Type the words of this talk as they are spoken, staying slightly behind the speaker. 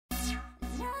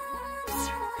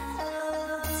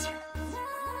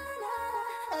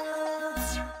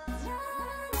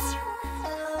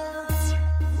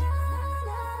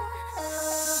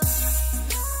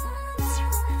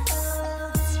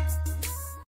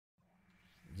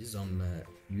እዞም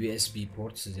USB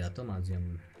ports እዚኣቶም ኣዝዮም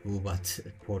ውባት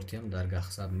ፖርትዮም ዳርጋ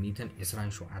ክሳብ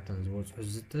 127 ዝበፅሑ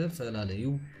ዝተፈላለዩ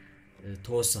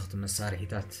ተወሰኽቲ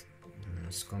መሳርሒታት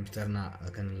ኮምፒውተርና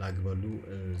ከንላግበሉ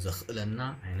ዘኽእለና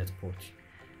ዓይነት ፖርት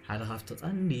ሓደ ካብቲ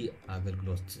ቀንዲ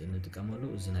ኣገልግሎት ንጥቀመሉ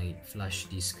እዚ ናይ ፍላሽ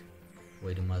ዲስክ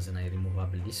ወይ ድማ እዚ ናይ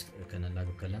ሪሙቫብል ዲስክ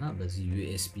ከነላግብ ከለና በዚ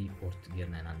USB ፖርት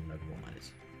ጌርና ኢና ንላግቦ ማለት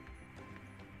እዩ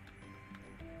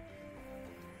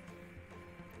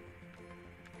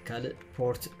ካልእ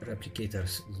ፖርት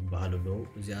ሬፕሊኬተርስ ዝበሃሉ ኣለዉ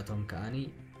እዚኣቶም ከዓኒ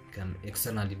ከም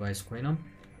ኤክስተርናል ዲቫይስ ኮይኖም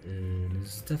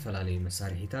ንዝተፈላለዩ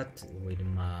መሳርሒታት ወይ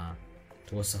ድማ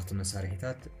ተወሰኽቲ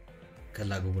መሳርሒታት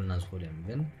ከላግቡልና ዝኽእሉ እዮም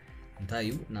ግን እንታይ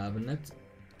እዩ ንኣብነት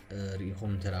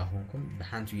ሪኢኹም እንተደኣኾንኩም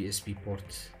ብሓንቲ USB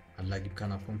ፖርት ኣላጊብካ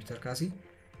ናብ ኮምፒውተር ካሲ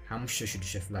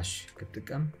 5-6 ፍላሽ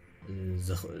ክትጥቀም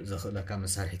ዘኽእለካ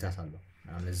መሳርሒታት ኣሎ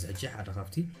ንኣብነት እዚ ሕጂ ሓደ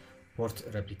ካብቲ ፖርት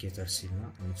ሬፕሊኬተርስ ኢልና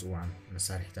ንፅውዖም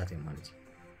መሳርሒታት እዮም ማለት እዩ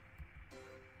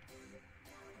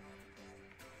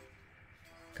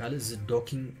ካልእ እዚ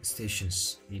ዶኪንግ ስቴሽንስ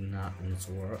ኢልና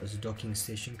ንፅውዖ እዚ ዶኪንግ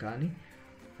ስቴሽን ከዓኒ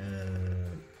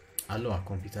ኣለዋ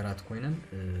ኮምፒውተራት ኮይነን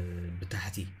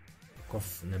ብታሕቲ ኮፍ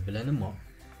ነብለን እሞ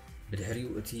ብድሕሪኡ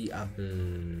እቲ ኣብ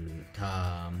ታ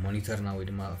ሞኒተርና ወይ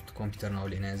ድማ ኣብቲ ኮምፒውተርና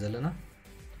ወሊዕናዮ ዘለና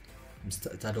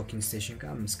እታ ዶኪንግ ስቴሽን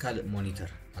ከዓ ምስ ካልእ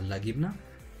ሞኒተር ኣላጊብና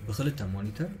ብክልተ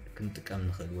ሞኒተር ክንጥቀም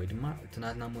ንኽእል ወይ ድማ እቲ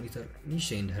ናትና ሞኒተር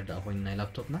ንእሽተይ እንድሕር ደኣ ኮይኑ ናይ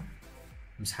ላፕቶፕና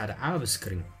ምስ ሓደ ዓብ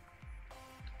ስክሪን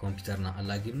ኮምፒውተርና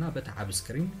ኣላጊብና በቲ ዓብ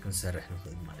ስክሪን ክንሰርሕ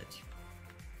ንኽእል ማለት እዩ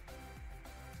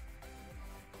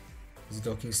እዚ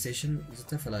ዶኪንግ ስቴሽን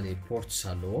ዝተፈላለዩ ፖርትስ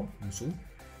ኣለዎ ንሱ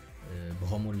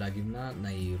ብኸምኡ ላጊብና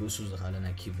ናይ ርእሱ ዝኻለ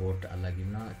ናይ ኪቦርድ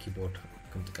ኣላጊብና ኪቦርድ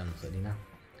ክንጥቀም ንኽእል ኢና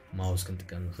ማውስ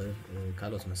ክንጥቀም ንኽእል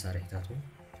ካልኦት መሳርሒታት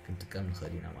ክንጥቀም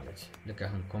ንኽእል ኢና ማለት እዩ ልክዕ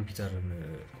ከም ኮምፒውተር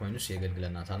ኮይኑስ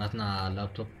የገልግለና እታ ናትና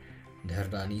ላፕቶፕ ድሕር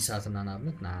ደኣ ንኢሳትና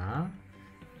ንኣብነት ንዓ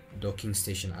ዶኪንግ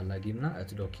ስቴሽን ኣላጊብና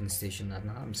እቲ ዶኪንግ ስቴሽን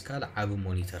ናትና ምስ ካልእ ዓብ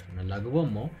ሞኒተር ነላግቦ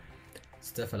እሞ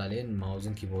ዝተፈላለየን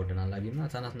ማውዝን ኪቦርድን ኣላጊብና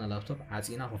እታ ናትና ላፕቶፕ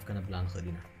ዓፂና ኮፍ ከነብላ ንኽእል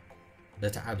ኢና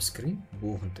በቲ ዓብ ስክሪን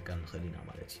ብኡ ክንጥቀም ንኽእል ኢና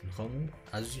ማለት እዩ ንኸምኡ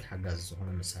ኣዝዩ ሓጋዚ ዝኾነ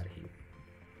መሳርሒ እዩ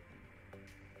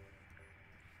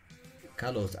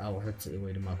ካልኦት ኣቑሑት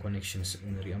ወይ ድማ ኮኔክሽንስ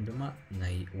ንሪኦም ድማ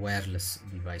ናይ ዋየርለስ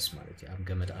ዲቫይስ ማለት እዩ ኣብ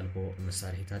ገመድ ኣልቦ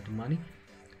መሳርሒታት ድማኒ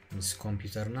ምስ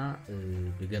ኮምፒውተርና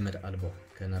ብገመድ ኣልቦ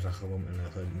ከነራኸቦም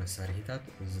እንኽእል መሳርሒታት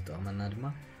ዝጠቕመና ድማ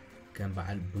ከም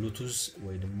በዓል ብሉቱዝ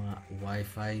ወይ ድማ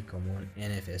ዋይፋይ ከምኡውን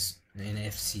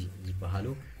NFC ዝበሃሉ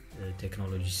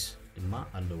ቴክኖሎጂስ ድማ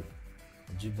ኣለዉ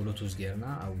እጂ ብሉቱዝ ጌርና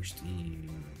ኣብ ውሽጢ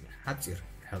ሓፂር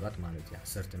ሕቐት ማለት እዩ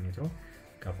 10 ሜትሮ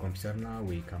ካብ ኮምፒውተርና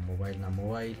ወይ ካብ ሞባይል ናብ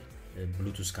ሞባይል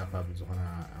ብሉቱዝ ካፓብል ዝኾነ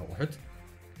ኣቑሑት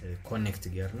ኮኔክት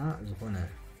ጌርና ዝኾነ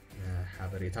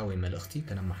ሓበሬታ ወይ መልእኽቲ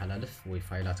ከነመሓላልፍ ወይ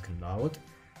ፋይላት ክንለዋወጥ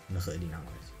ንኽእል ኢና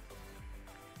ማለት እዩ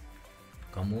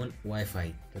ከምኡውን ዋይፋይ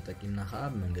ተጠቂምና ከዓ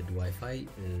ብመንገዲ ዋይፋይ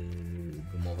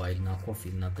ብሞባይልና ኮፍ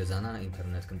ኢልና ኣብ ገዛና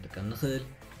ኢንተርኔት ክንጥቀም ንኽእል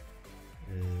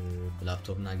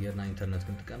ብላፕቶፕና ጌርና ኢንተርኔት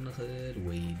ክንጥቀም ንኽእል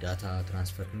ወይ ዳታ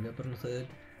ትራንስፈር ክንገብር ንኽእል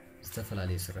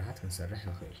ዝተፈላለዩ ስራሓት ክንሰርሕ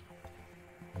ንኽእል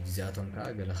እዚኣቶም ከዓ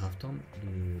ገለ ካብቶም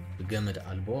ብገመድ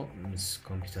ኣልቦ ምስ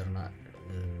ኮምፒውተርና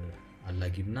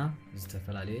ኣላጊብና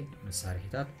ዝተፈላለየ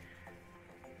መሳርሒታት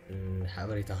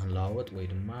ሓበሬታ ክንለዋወጥ ወይ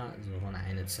ድማ ዝኾነ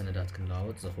ዓይነት ሰነዳት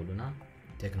ክንለዋወጥ ዘኽእሉና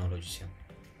ቴክኖሎጂስ እዮም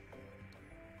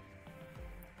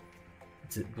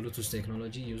Bluetooth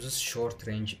technology uses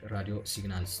short-range radio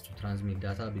signals to transmit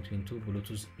data between two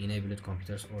Bluetooth-enabled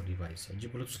computers or devices. እጂ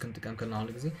Bluetooth ክንጥቀም ከለና ሁሉ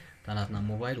ግዜ ታናትና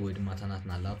ሞባይል ወይ ድማ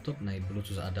ታናትና ላፕቶፕ ናይ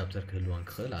Bluetooth አዳፕተር ክህልወን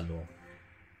ክኽእል ኣለዎ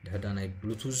ድሕዳ ናይ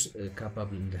Bluetooth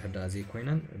capable ድሕዳ ዘይ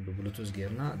ኮይነን ብBluetooth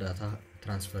ጌርና ዳታ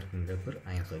ትራንስፈር ክንገብር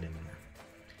ኣይንኽእልን ኢና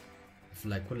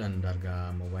ፍላይ ኩለን ዳርጋ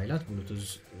ሞባይላት Bluetooth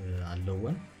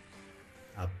ኣለወን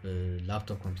ኣብ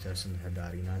ላፕቶፕ ኮምፒውተርስ ድሕዳ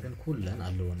ሪና ግን ኩለን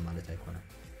ኣለወን ማለት ኣይኮነን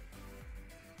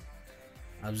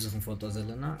ኣብዚ ክንፈልጦ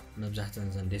ዘለና መብዛሕትአን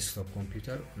ዘን ዴስክቶፕ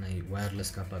ኮምፒውተር ናይ ዋየርለስ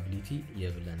ካፓቢሊቲ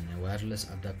የብለን ናይ ዋየርለስ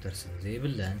አዳፕተርስ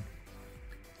ዘይብለን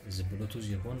እዚ ብሉቱዝ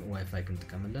ይኹን ዋይፋይ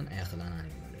ክንጥቀመለን ኣያኽላናን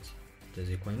እዩ ማለት እዩ ስለዚ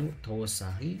ኮይኑ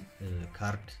ተወሳኺ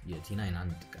ካርድ የእቲና ኢና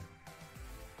ንጥቀም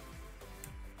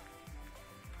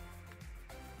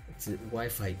እቲ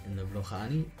ዋይፋይ እንብሎ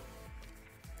ከዓኒ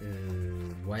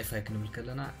ዋይፋይ ክንብል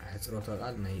ከለና ሕፅሮተ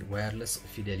ቃል ናይ ዋየርለስ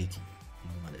ፊደሊቲ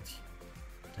ማለት እዩ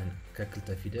ከክልተ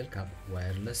ፊደል ካብ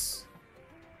ዋየርለስ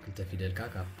ክልተ ፊደል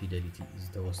ካብ ፊደሊቲ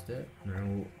ዝተወስደ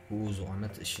ንዑ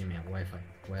ዝቆመት ሽሚያ ዋይፋይ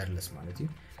ዋየርለስ ማለት እዩ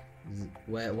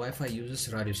Wi-Fi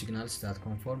uses radio signals that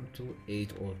conform to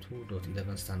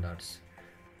 802.11 standards.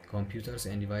 Computers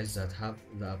and devices that have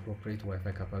the appropriate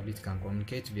Wi-Fi capability can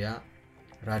communicate via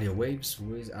radio waves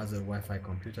with other Wi-Fi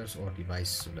computers or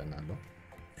devices.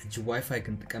 ሕጂ ዋይፋይ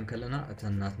ክንጥቀም ከለና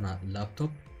እተናትና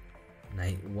ላፕቶፕ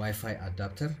ናይ ዋይፋይ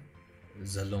ኣዳፕተር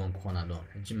ዘለዎን ክኾን ኣለዎን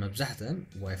ሕጂ መብዛሕትአን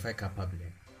ዋይፋይ ካፓብል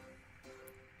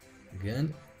ግን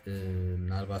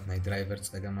ምናልባት ናይ ድራይቨር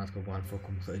ፀገማት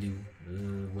ክጓንፈኩም ክእል እዩ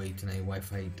ወይ እቲ ናይ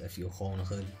ዋይፋይ ጠፊኡ ክኸውን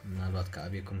ይኽእል ምናልባት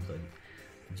ከኣብየኩም ይኽእል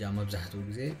ሕጂ መብዛሕትኡ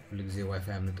ግዜ ኩሉ ግዜ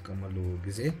ዋይፋይ ኣብ ንጥቀመሉ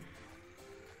ግዜ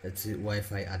እቲ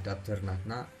ዋይፋይ ኣዳፕተር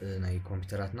ናትና ናይ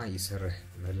ኮምፒውተራትና ይሰርሕ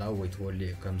ምህላው ወይ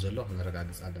ተወሊዑ ከም ዘሎ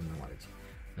ክንረጋግፅ ኣለና ማለት እዩ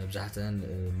መብዛሕትአን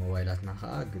ሞባይላትና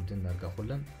ከዓ ግድን ዳርጋ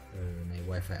ኩለን ናይ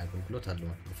ዋይፋይ ኣገልግሎት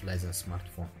ኣለዎን ብፍላይ ዘን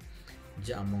ስማርትፎን ሕጂ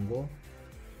ኣብ መንጎ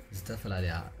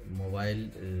ዝተፈላለዩ ሞባይል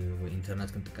ወይ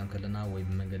ኢንተርኔት ክንጥቀም ከለና ወይ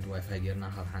ብመንገዲ ዋይፋይ ጌርና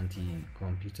ካብ ሓንቲ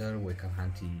ኮምፒውተር ወይ ካብ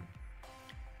ሓንቲ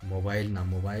ሞባይል ናብ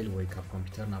ሞባይል ወይ ካብ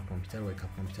ኮምፒውተር ናብ ኮምፒውተር ወይ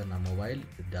ካብ ኮምፒውተር ናብ ሞባይል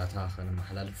ዳታ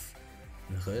ከነመሓላልፍ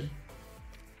ንኽእል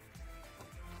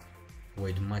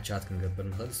ወይ ድማ ቻት ክንገብር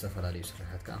ንኽእል ዝተፈላለዩ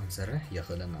ስራሓት ከዓ ክንሰርሕ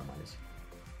የኽእለና ማለት እዩ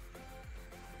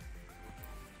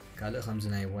ካልእ ከምዚ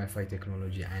ናይ ዋይፋይ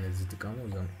ቴክኖሎጂ ዓይነት ዝጥቀሙ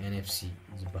እዞም NFC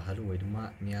ዝበሃሉ ወይ ድማ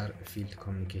ኒር ፊልድ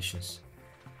ኮሚኒኬሽንስ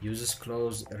uses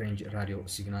close range radio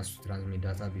signals to transmit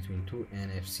data between two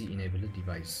NFC enabled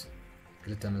devices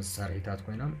ክልተ መሳርሒታት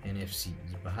ኮይኖም NFC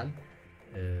ዝበሃል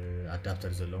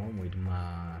ኣዳፕተር ዘለዎም ወይ ድማ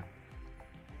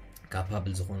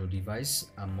ካፓብል ዝኾኑ ዲቫይስ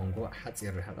ኣብ መንጎ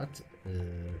ሓፂር ርሕቀት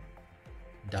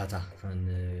ዳታ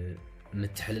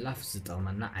ምትሕልላፍ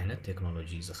ዝጠቕመና ዓይነት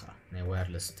ቴክኖሎጂ እዚ ከዓ ናይ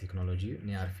ዋየርለስ ቴክኖሎጂ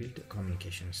ኒር ፊልድ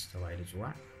ኮሚኒኬሽንስ ተባሂሉ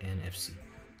ዝፅዋዕ NFC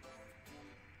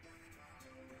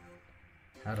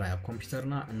هراي ኣብ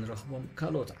ኮምፒውተርና እንረኽቦም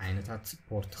ካልኦት ዓይነታት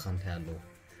ፖርት ከንታይ ኣለዉ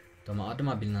እቶም ኣድማ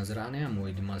ቢልና ዝረኣናዮም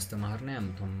ወይ ድማ ዝተማሃርናዮም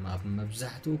እቶም ኣብ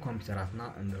መብዛሕትኡ ኮምፒውተራትና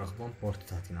እንረኽቦም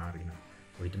ፖርትታት ኢና ሪና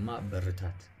ወይ ድማ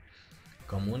በርታት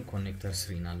ከምኡውን ኮኔክተርስ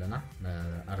ሪና ኣለና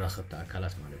ኣራኸብቲ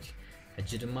ኣካላት ማለት እዩ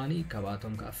ሕጂ ድማኒ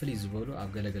ካብኣቶም ከዓ ፍልይ ዝበሉ ኣብ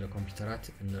ገለገለ ኮምፒውተራት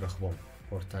እንረኽቦም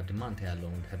ፖርትታት ድማ እንታይ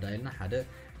ኣለዎም እንድሕር ኢልና ሓደ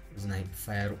እዚ ናይ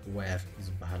ፋየር ዋየር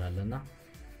ዝበሃል ኣለና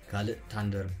ካልእ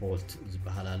ታንደርቦልት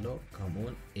ዝበሃል ኣሎ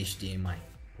ከምኡውን HDMI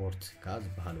ፖርት ከዓ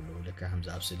ዝበሃል ኣለዉ ልክዕ ከምዚ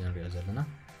ኣብ ስእሊ ንሪኦ ዘለና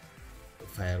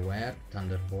ፋየር ዋየር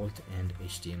ታንደርቦልት ኤንድ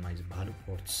HDMI ዝበሃሉ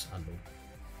ፖርትስ ኣለዉ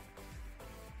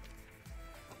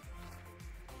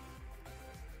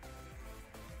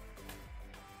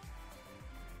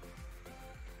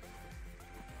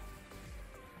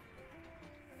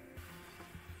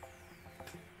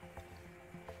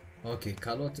اوكي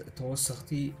ካልኦት ተወሰኽቲ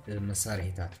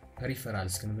መሳርሒታት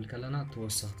ፐሪፈራልስ ክንብል ከለና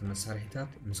ተወሰኽቲ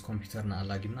መሳርሒታት ምስ ኮምፒውተርና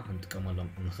ኣላጊብና ክንጥቀመሎም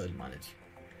ንኽእል ማለት እዩ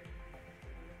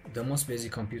The most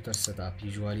basic computer setup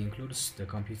usually includes the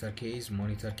computer case,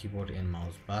 monitor, keyboard and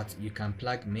mouse, but you can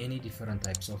plug many different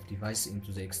types of devices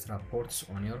into the extra ports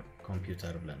on your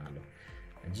computer ብለናል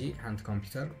እንጂ ሓንቲ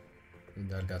ኮምፒውተር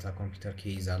ዳርጋታ ኮምፒውተር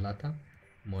ኬዝ ኣላታ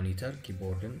ሞኒተር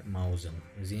ኪቦርድን ማውዝን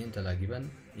እዚን ተላጊበን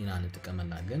ኢና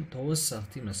ንጥቀመላ ግን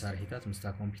ተወሰኽቲ መሳርሒታት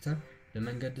ምስታ ኮምፒውተር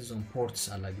ብመንገዲ ዞም ፖርትስ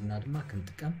ኣላጊብና ድማ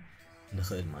ክንጥቀም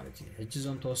ንኽእል ማለት እዩ ሕጂ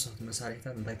ዞም ተወሰኽቲ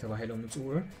መሳርሒታት እንታይ ተባሂሎም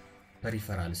ይፅውዑ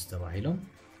ፐሪፈራልስ ተባሂሎም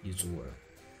ይፅውዑ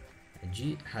ሕጂ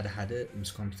ሓደ ሓደ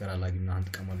ምስ ኮምፒውተር ኣላጊብና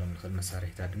ክንጥቀመሎም ንኽእል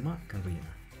መሳርሒታት ድማ ክንርኢና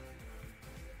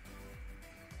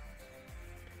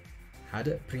ሓደ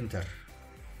ፕሪንተር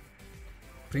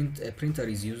A printer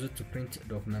is used to print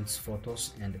documents,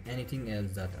 photos, and anything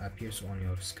else that appears on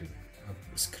your screen.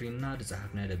 Screen na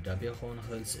dzahafna ደብዳቤ ኾን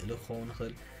ኽእል ስእሊ ኾን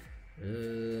ኽእል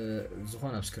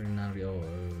ዝኾነ ኣብ ስክሪንና ንሪኦ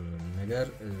ነገር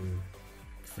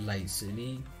ፍላይ ስእሊ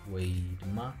ወይ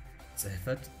ድማ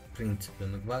ጽሕፈት ፕሪንት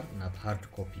ብምግባር ናብ ሃርድ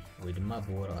ኮፒ ወይ ድማ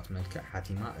ብወረቐት መልክዕ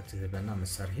ሓቲማ እትህበና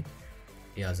መሳርሒት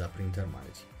እያ እዛ ፕሪንተር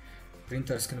ማለት እዩ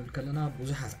ፕሪንተርስ ክንብል ከለና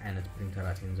ብዙሓት ዓይነት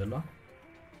ፕሪንተራት እየን ዘለዋ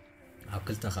ኣብ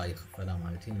ክልተ ኸ ይኽፈላ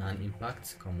ማለት እዩ ናን ኢምፓክት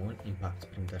ከምኡውን ኢምፓክት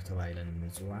ፕሪንተር ተባሂለን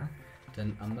ንፅዋዓ እተን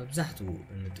ኣብ መብዛሕትኡ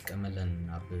እንጥቀመለን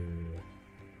ኣብ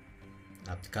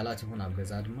ትካላት ይኹን ኣብ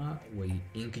ገዛ ድማ ወይ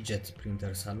ኢንክጀት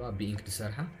ፕሪንተርስ ኣለዋ ብኢንክ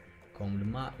ዝሰርሓ ከምኡ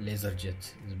ድማ ሌዘር ጀት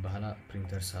ዝበሃላ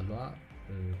ፕሪንተርስ ኣለዋ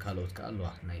ካልኦት ከዓ ኣለዋ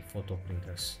ናይ ፎቶ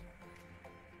ፕሪንተርስ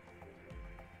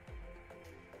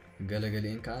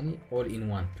ገለገሊአን ከዓኒ ኦል ኢን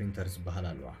ዋን ፕሪንተር ዝበሃላ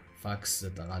ኣለዋ ፋክስ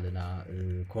ዘጠቓልላ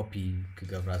ኮፒ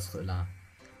ክገብራ ዝኽእላ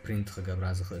print ክገብራ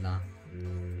ዝኽእላ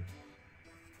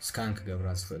ስካን ክገብራ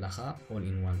ዝኽእላ ኸ all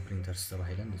in one printers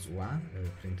ተባሂለን ዝፅዋዓ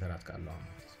ፕሪንተራት ኣለዋ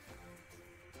ማለት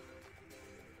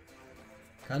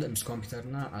ካልእ ምስ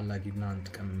ኮምፒውተርና ኣላጊብና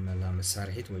ንጥቀመላ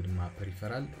መሳርሒት ወይ ድማ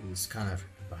ፐሪፈራል ስካነር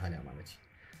ይበሃል እያ ማለት እዩ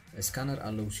ስካነር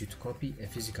allows you to copy a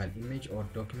physical image or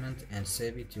document and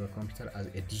save it to your computer as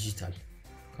a digital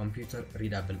computer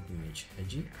readable image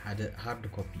ሕጂ ሓደ ሃርድ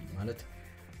ኮፒ ማለት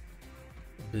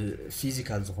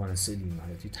بفيزيكال ዝኾነ ስእሊ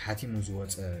ማለት እዩ ተሓቲሙ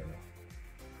ዝወፀ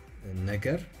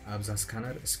ነገር ኣብዛ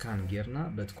ስካነር ስካን ጌርና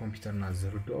በቲ ኮምፒውተርና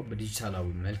ዝርድኦ ብዲጂታላዊ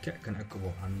መልክዕ ክንዕቅቦ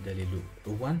ኣብ ደሊሉ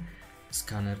እዋን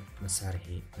سكانر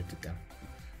مسارحي نتقم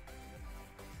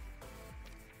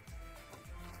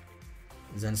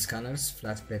زن سكانرز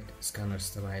فلات بيد سكانرز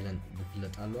تبايلن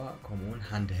بفلت ألوا كمون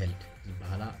هاند هيلد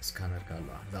زبالا سكانر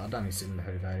كالوا ذا قدام يصير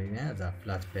محردارينا ذا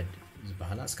فلات بيد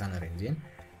زبالا سكانرين زين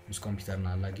مش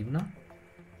كمبيوترنا لا جبنا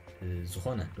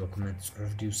زخونه دوكمنت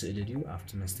صحف ديو سئل ديو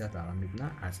افت مستات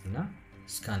عميدنا عزنا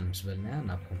سكان مسبلنا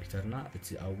نا كمبيوترنا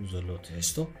اتي او زلو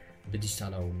تحسو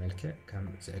بديجيتالاو ملكه كم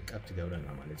زعقب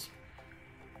تغورلنا مالتي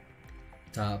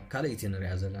تا كاليتي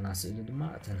نريا زلنا سئل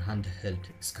دما تن هاند هيلد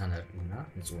سكانر لنا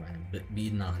نصوعن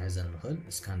بيدنا حزن نخل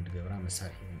سكان تغورا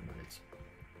مسارحي مالتي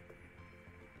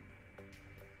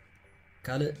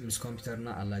كال مس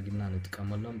كمبيوترنا على جبنا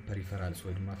نتقملهم بريفرالز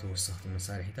ወይ ድማ ተወሳኺ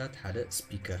መሳርሒታት ሓደ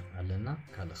ስፒከር ኣለና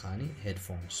ካልኻኒ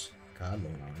ሄድፎንስ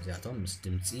ካልኦና እዚኣቶም ምስ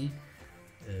ድምጺ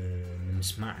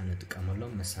ንምስማዕ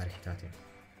ንጥቀመሎም መሳርሒታት እዮም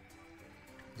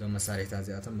እዞም መሳርሒታት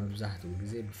እዚኣቶም መብዛሕትኡ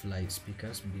ግዜ ብፍላይ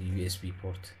ስፒከርስ ብዩኤስቢ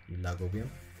ፖርት ይላገቡ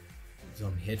እዮም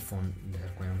እዞም ሄድፎን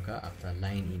ድሕር ኮይኖም ከዓ ኣብታ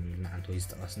ላይን ኢን ኢልና አንቶ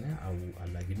ይስተቐስና ኣብ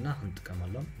ኣላጊብና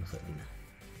ክንጥቀመሎም ንኽእል ኢና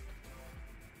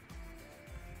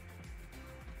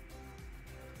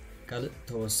قال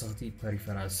توسختي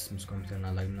peripherals مس كمبيوترنا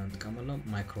لاجنا نتقملهم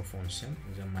مايكروفونز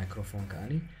زي مايكروفون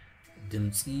كاني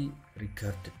دمصي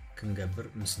ريكورد كنغبر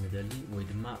مس ندلي ወይ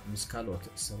ድማ مس ካልኦት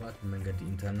ሰባት በመንገድ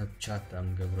ኢንተርኔት ቻት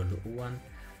አምገብረሉ እዋን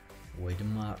ወይ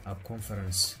ድማ ኣብ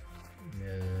ኮንፈረንስ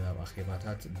ኣብ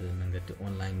አኺባታት በመንገድ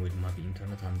ኦንላይን ወይ ድማ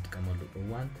በኢንተርኔት አምጥቀመሉ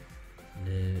እዋን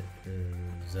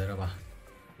ለዘረባ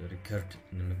ሪከርድ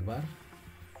ንምግባር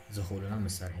ዘخولنا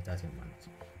መሳርሒታት ማለት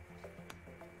ነው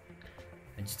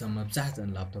أنت تم بزحت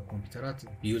أن لابتوب كمبيوترات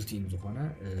بيلتين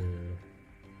زخونة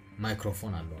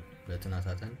مايكروفون على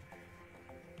بتناتاتن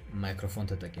مايكروفون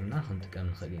تتكلمنا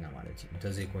خنتكلم خلينا مالتي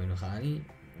متزي كوينو خاني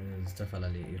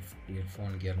استفعل لي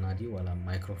إيرفون جرنادي ولا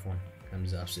مايكروفون كم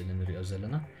زافسل نريو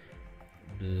زلنا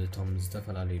بتوم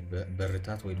استفعل لي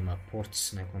برتات ويد ما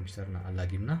بورتس نا كمبيوترنا على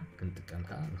جبنا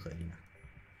كنتكلم خلينا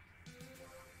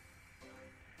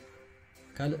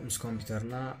كال مس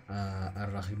كمبيوترنا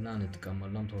ኣራኺብና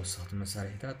ንጥቀመሎም ተወሳኺ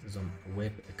መሳርሒታት እዞም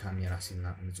ዌብ ካሜራ ሲልና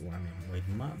ንጽዋዕም ወይ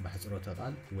ድማ ብሕጽሮተ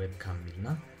ቃል ዌብ ካም ኢልና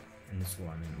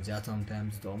ንጽዋዕም እዚኣቶም እንታይ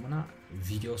ዝጠቕሙና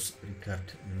ቪዲዮስ ሪከርድ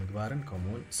ንምግባርን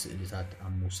ከምኡውን ስእልታት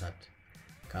ኣብ ምውሳድ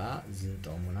ከዓ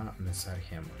ዝጠቕሙና መሳርሒ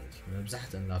እዮም ማለት እዩ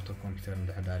መብዛሕትአን ላፕቶፕ ኮምፒውተር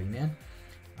እንድሕዳሪናየን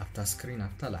ኣብታ ስክሪን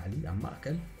ኣብታ ላዕሊ ኣብ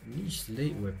ማእከል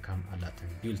ንእሽተይ ዌብ ካም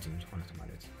ኣላተን ቢልቲን ዝኾነት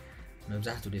ማለት እዩ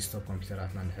مبزحت ديسكتوب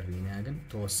كمبيوتراتنا نحرينا جن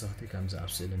توسختي كم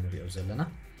زابسل نريو زلنا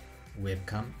ويب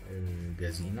كام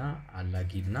جازينا على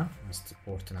جيبنا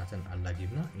مستبورتناتن على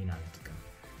جيبنا إنا نتكلم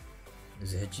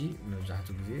زهجي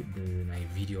مبزحت جزء بناي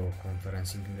فيديو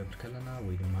كونفرنسينج نقبل كلنا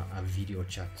ويدما أب فيديو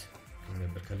شات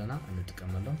نقبل كلنا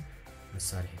نتكلم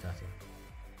مسارحيتاتي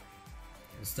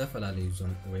استفعل على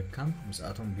يزون ويب كام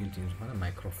مساعتهم بيلتين زمان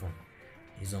مايكروفون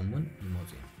يزومون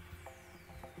الموزين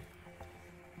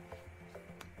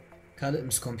كال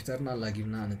مس كمبيوترنا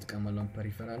لاجيبنا نتقملهم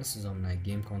peripherals زمنا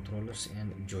game controllers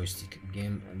and joystick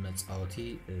game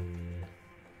مصاوتي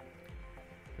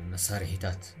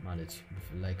مسارحيتات مالتي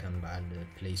بفلاي كان بعد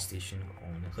بلاي ستيشن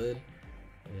كون خير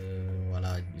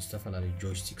ولا يستفعل على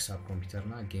joystick ساب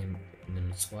كمبيوترنا game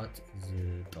نمصوات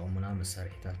طومنا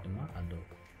مسارحيتات دما عندو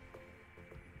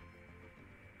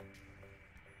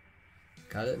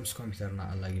كال مس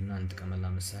كمبيوترنا لاجيبنا نتقملها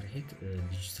مسارحيت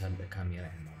ديجيتال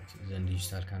كاميرا زين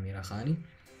ديجيتال كاميرا خاني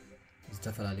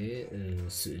استفعل عليه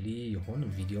سئلي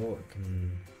يكون فيديو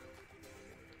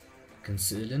كن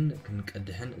سئلن كن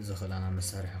قدحن زخلانا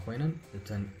مسارح خوينن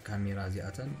تن كاميرا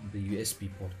زياتن بيو اس بي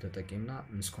بورت تطقمنا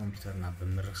مس كمبيوترنا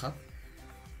بمرخاب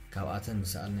كاباتن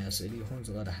سالنا سئلي يكون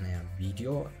زقدحنا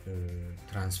فيديو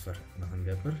ترانسفير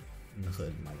نخنجبر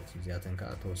نخل مالتي زياتن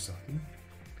كا توسختي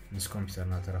مس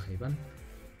كمبيوترنا ترخيبا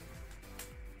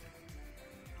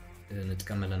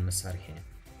نتكمل المسارحين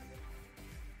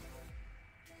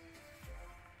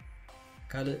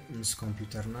كال مس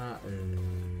كمبيوترنا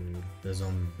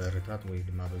بزوم برتات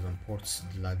ويد ما بزوم بورتس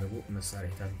دلاغبو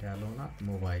مسارحيتات تاعلونا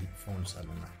موبايل فونز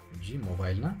علينا جي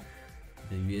موبايلنا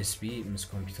بيو اس بي مس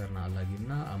كمبيوترنا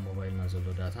علاقينا ا موبايلنا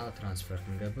زلو داتا ترانسفير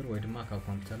كنغبر ويد ما كا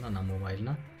كمبيوترنا نا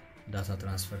موبايلنا داتا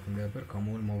ترانسفير كنغبر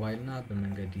كمول موبايلنا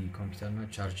بمنغدي كمبيوترنا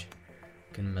تشارج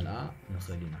كنملأ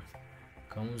نخلينا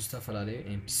كمول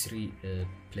استفعل MP3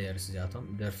 بلايرز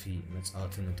زياتهم درفي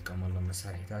مصاوتن نتقملهم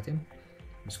مسارحيتاتهم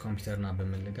مس كمبيوترنا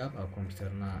بملقاب او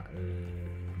كمبيوترنا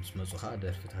مس مصخا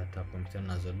درفت حتى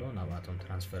كمبيوترنا زلو ناباتهم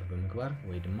ترانسفير بمغبار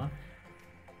وي دما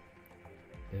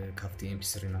كافتي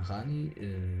MP3 نخاني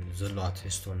زلوات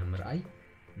هستون مرأي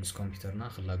مس كمبيوترنا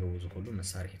خلاقو زخلو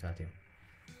مسارحيتاتهم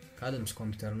كاد مس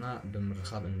كمبيوترنا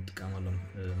بمرخاب نتقملهم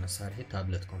مسارحي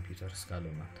تابلت كمبيوتر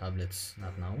سكالونا تابلت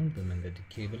ناتناون بمنقد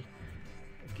كيبل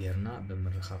ጌርና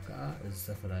ብምርኻብ ከዓ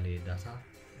ዝተፈላለዩ ዳታ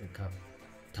ካብ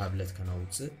ታብሌት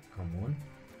ከናውፅእ ከምኡውን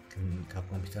ካብ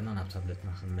ኮምፒውተርና ናብ ታብሌትና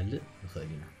ክንመልእ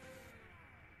ንኽእል ኢና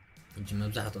እንጂ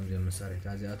መብዛሕትኦም ዚኦም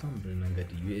መሳርሒታት እዚኣቶም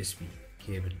ብመንገዲ USB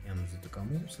ኬብል እዮም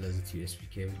ዝጥቀሙ ስለዚ USB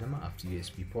ኬብል ድማ ኣብቲ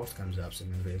USB ፖርት ከምዚ ኣብ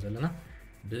ስእሊ ንሪኦ ዘለና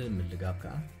ብምልጋብ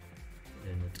ከዓ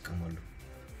ንጥቀመሉ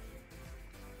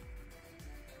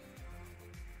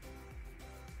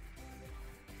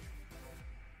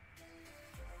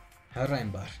حرام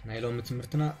بار نايلوم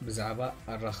تمرتنا بزعبا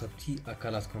ኣራኸብቲ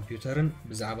ኣካላት ኮምፕዩተርን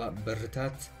ብዛዕባ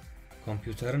በርታት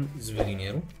ኮምፕዩተርን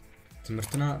ዝብሊኔሩ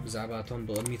ትምህርትና ብዛዕባቶም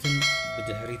ብቕድሚትን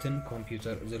ብድሕሪትን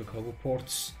ኮምፕዩተር ዝርከቡ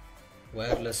ፖርትስ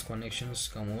ዋየርለስ ኮኔክሽንስ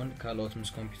ከምኡውን ካልኦት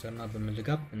ምስ ኮምፕዩተርና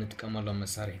ብምልጋብ እንጥቀመሎም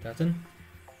መሳርሒታትን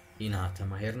ኢና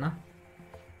ተማሂርና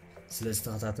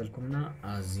ስለዝተኸታተልኩምና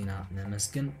ኣዝና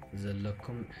ነመስግን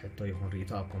ዘለኩም ሕቶ ይኹን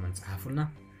ርእቶ ኣብ ኮመንት ጻሓፉልና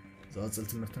زغزل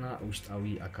تمرتنا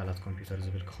وشتاوي أكالات كمبيوتر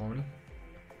زبل كخوني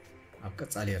أبقى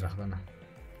تصالي الرحبنا.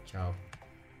 Ciao.